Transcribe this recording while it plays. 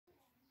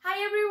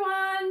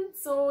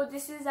So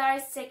this is our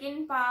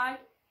second part,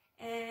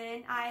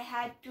 and I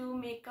had to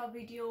make a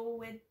video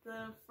with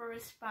the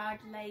first part.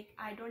 Like,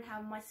 I don't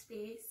have much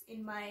space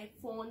in my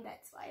phone,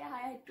 that's why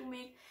I had to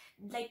make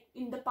like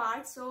in the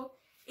part. So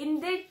in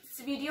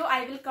this video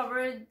I will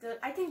cover the,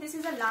 I think this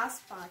is the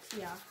last part.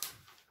 Yeah,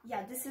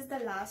 this is the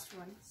last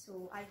one,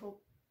 so I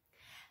hope.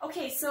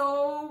 Okay,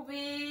 so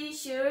we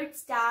should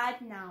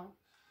start now.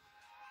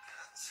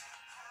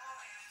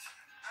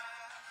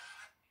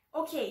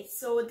 Okay,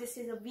 so this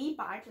is a V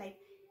part. Like,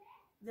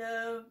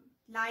 the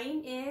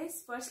line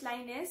is, first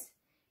line is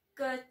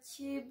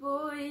끝이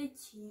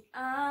보이지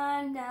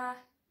않아.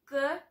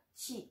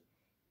 끝이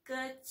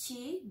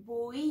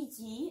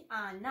보이지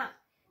않아.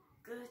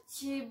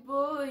 끝이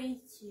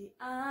보이지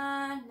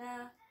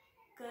않아.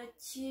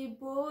 끝이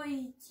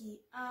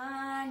보이지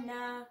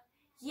않아.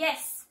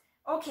 Yes.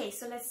 Okay,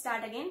 so let's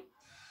start again.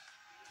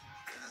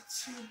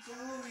 끝이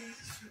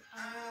보이지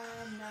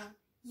않아.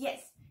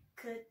 Yes.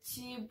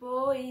 끝이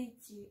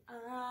보이지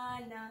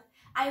않아.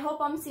 I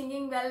hope I'm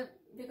singing well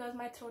because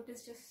my throat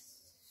is just,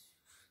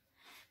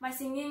 my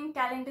singing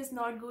talent is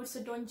not good,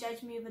 so don't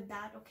judge me with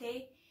that,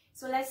 okay?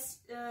 So let's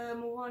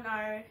move on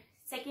our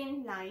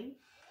second line.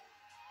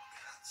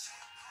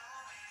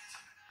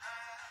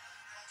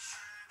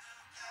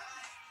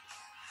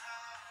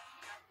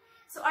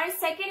 So our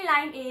second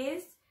line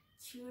is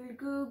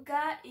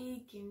출구가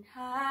있긴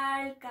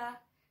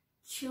할까.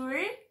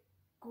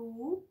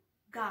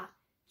 출구가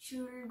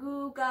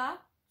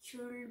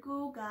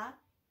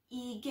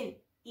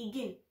이긴.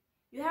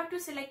 You have to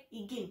select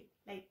이긴.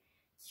 Like,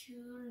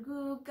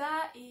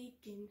 출구가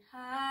있긴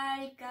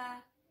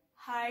할까.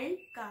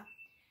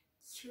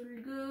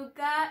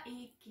 출구가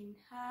있긴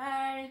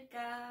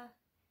할까.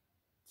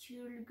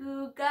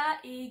 출구가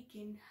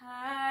있긴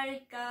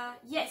할까.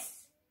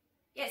 Yes.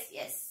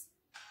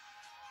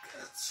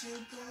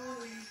 끝이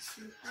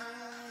보이지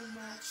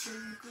않아.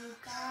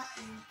 출구가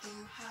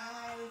있긴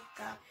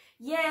할까.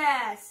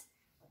 Yes.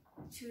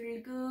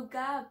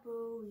 출구가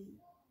보이.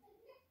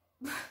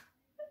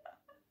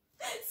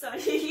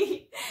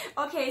 Sorry.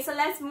 Okay, so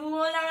let's move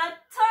on our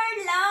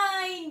third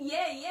line.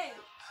 Yeah.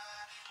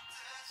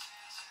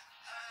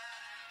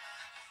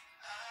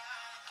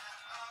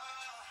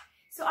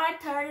 So our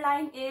third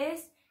line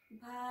is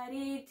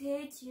발이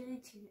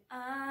되질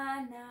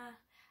않아.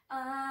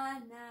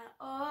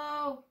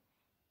 Oh,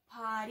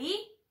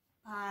 발이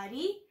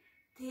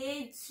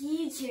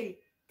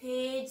되질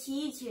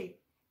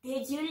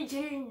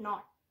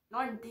not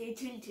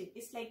되질.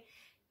 It's like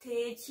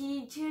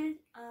되질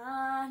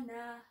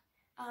않아.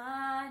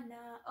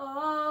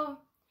 Oh,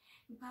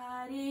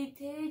 발이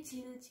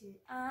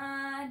되질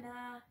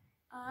않아.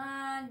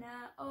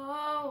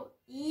 Oh,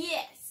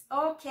 yes.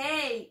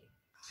 Okay.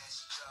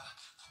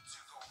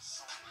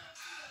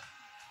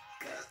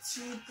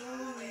 끝이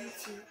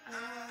보이지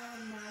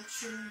않아.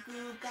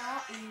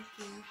 출구가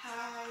있긴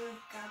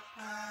할까.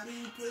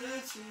 발이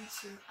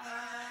되질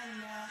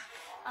않아.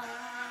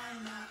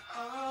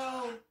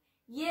 Oh,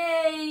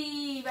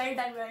 yay! Well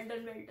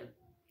done.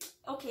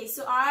 Okay,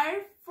 so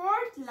our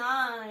fourth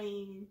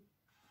line.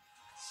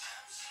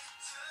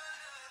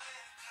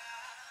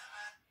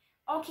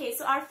 Okay,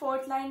 so our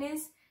fourth line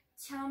is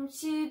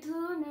잠시 두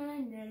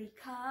눈을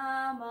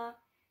감아.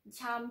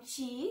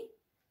 잠시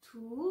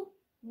두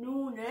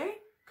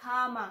눈을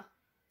감아.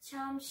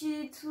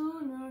 잠시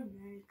두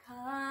눈을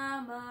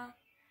감아.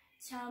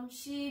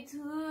 잠시 두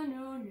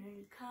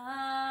눈을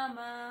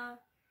감아.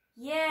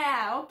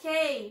 Yeah,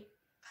 okay.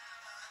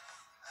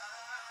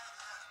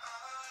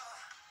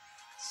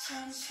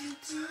 잠시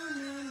두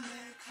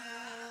눈을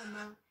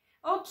감아.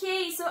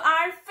 Okay, so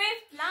our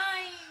fifth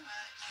line.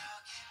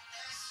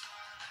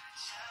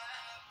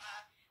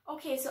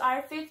 Okay, so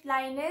our fifth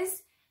line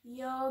is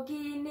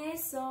여기 내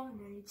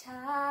손을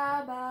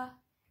잡아.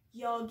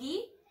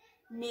 여기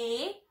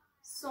내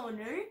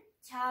손을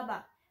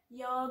잡아.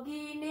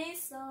 여기 내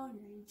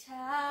손을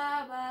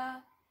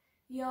잡아.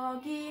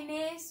 여기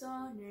내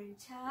손을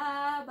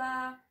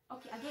잡아.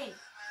 Okay, again.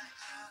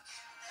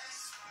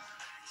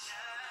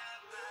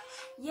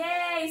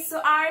 Yay! So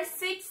our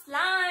sixth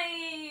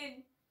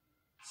line.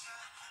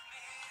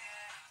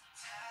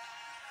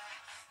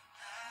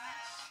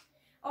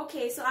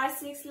 Okay, so our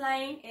sixth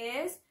line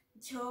is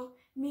저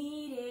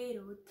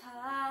미래로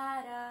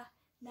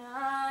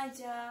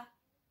달아나자.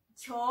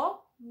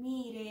 저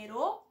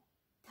미래로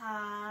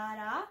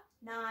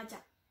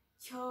달아나자.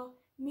 저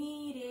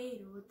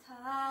미래로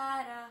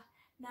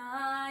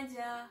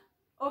달아나자.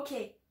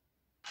 Okay.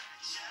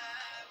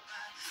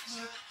 저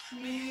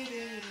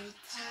미래로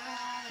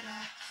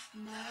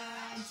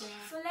달아나자.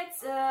 So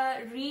let's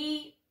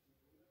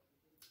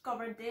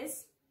recover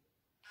this.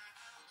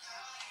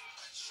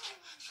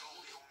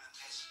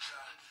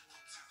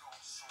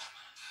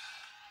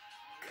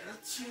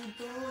 끝이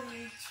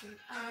보이지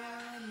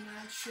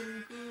않아.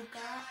 출구가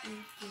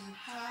있긴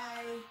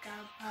할까.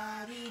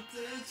 발이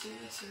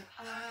되지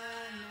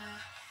않아.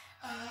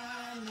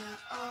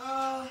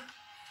 Oh,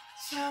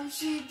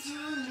 잠시 두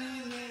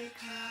눈을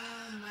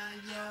감아.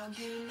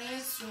 여기 내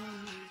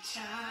손을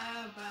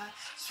잡아.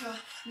 저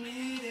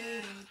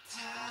미래로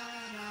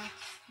달아.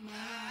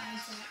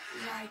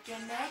 like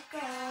an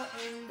echo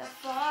in the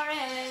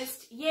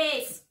forest.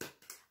 Yes.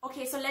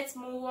 Okay, so let's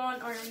move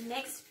on our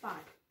next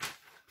part.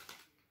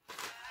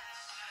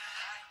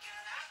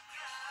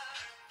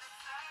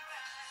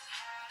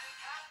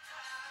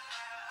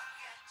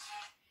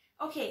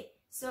 Okay,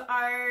 so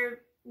our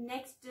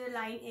next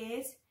line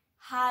is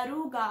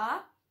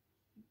하루가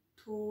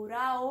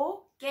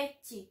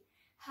돌아오겠지.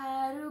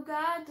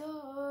 하루가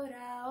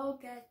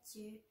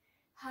돌아오겠지.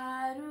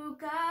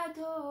 하루가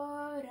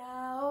돌아오겠지.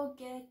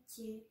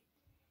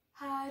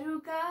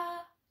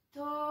 하루가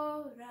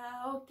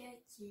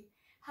돌아오겠지.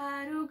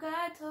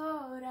 하루가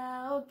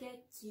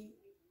돌아오겠지.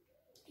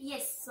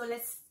 Yes, so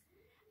let's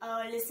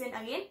listen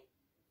again.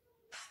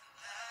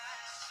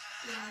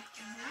 Like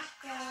an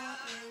echo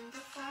in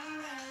the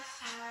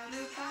forest,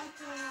 하루가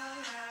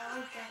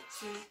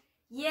돌아오겠지.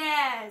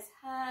 Yes,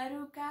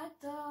 하루가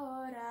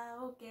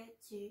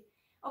돌아오겠지.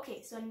 Okay,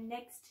 so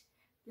next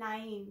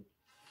line.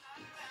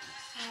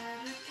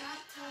 하루가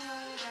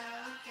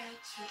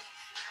돌아오겠지.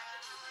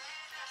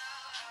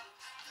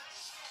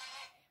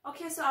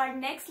 Okay, so our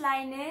next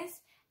line is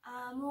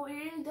아무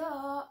일도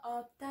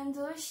없단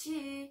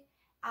듯이.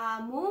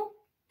 아무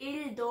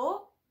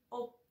일도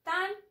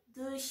없단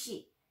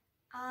듯이.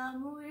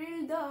 아무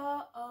일도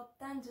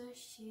없단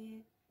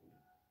듯이.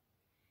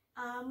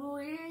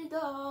 아무 일도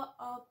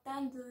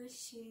없단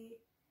듯이.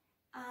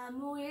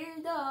 아무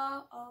일도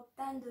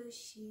없단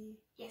듯이.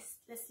 Yes,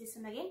 let's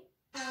listen again.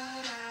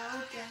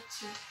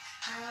 돌아오겠지.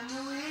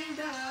 아무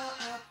일도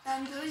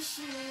없단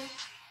듯이.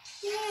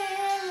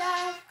 Yeah,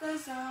 life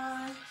goes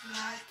on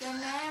like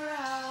an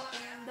arrow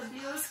in the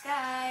blue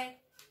sky.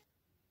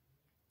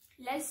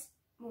 Let's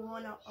move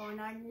on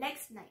our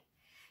next line.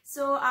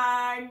 So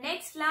our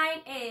next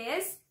line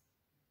is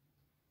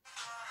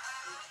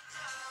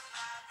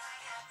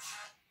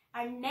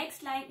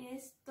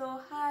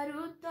또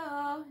하루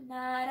더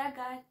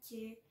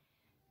날아갔지.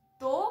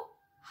 또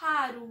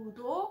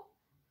하루도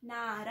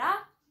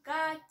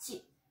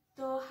날아갔지.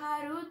 또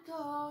하루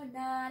더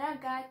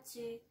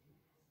날아갔지.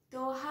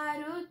 또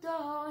하루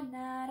더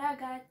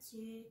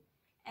날아갔지.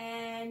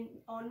 And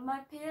on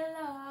my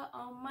pillow,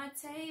 on my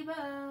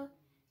table,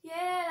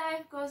 yeah,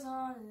 life goes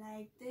on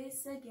like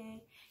this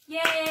again.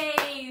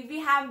 Yay! We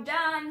have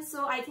done.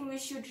 So I think we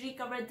should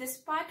recover this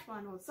part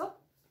one also.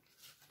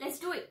 Let's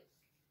do it.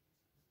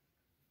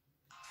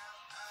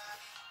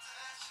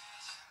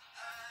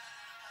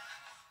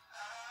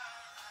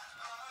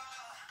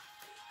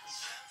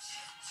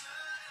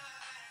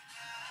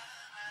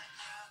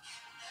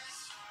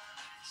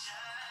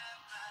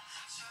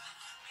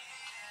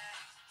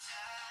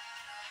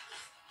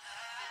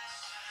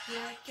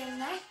 Like an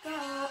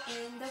echo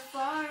in the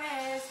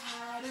forest,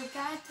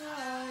 하루가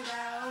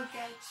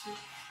돌아오겠지.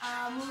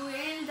 아무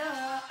일도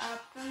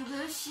없던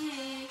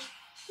듯이.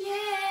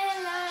 Yeah,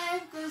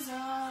 life goes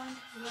on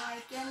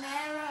like an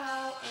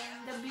arrow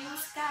in the blue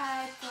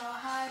sky. 또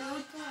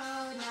하루 더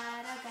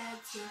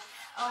날아갔지.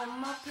 On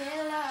my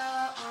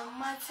pillow, on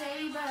my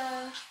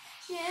table.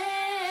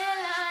 Yeah,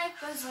 life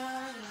goes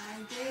on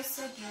like this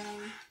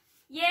again.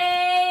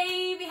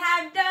 Yay! We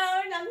have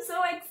done! I'm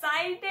so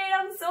excited.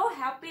 I'm so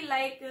happy.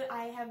 Like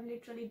I have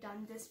literally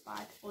done this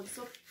part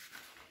also.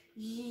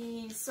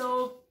 Yeah,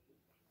 so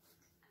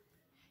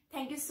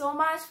thank you so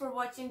much for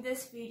watching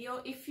this video.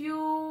 If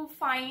you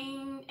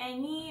find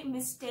any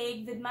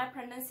mistake with my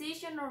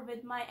pronunciation or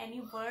with my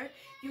any word,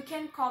 you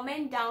can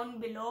comment down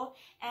below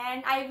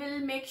and I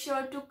will make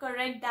sure to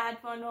correct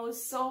that one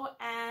also.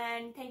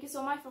 And thank you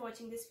so much for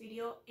watching this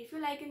video. If you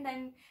like it,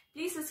 then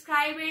please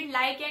subscribe it,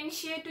 like and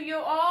share to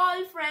your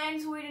all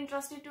friends who are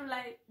interested to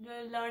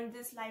learn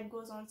this Life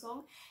Goes On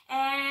song.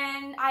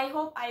 And I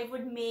hope I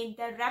would make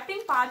the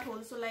rapping part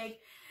also, like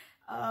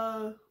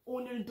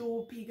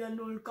오늘도 비가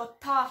올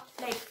같아,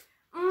 like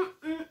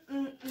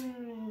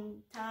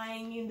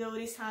다행히도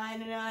우리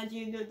사는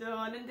아직도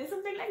하는데,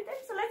 something like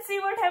that. So let's see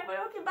what happens.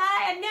 Okay,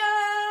 bye. 안녕.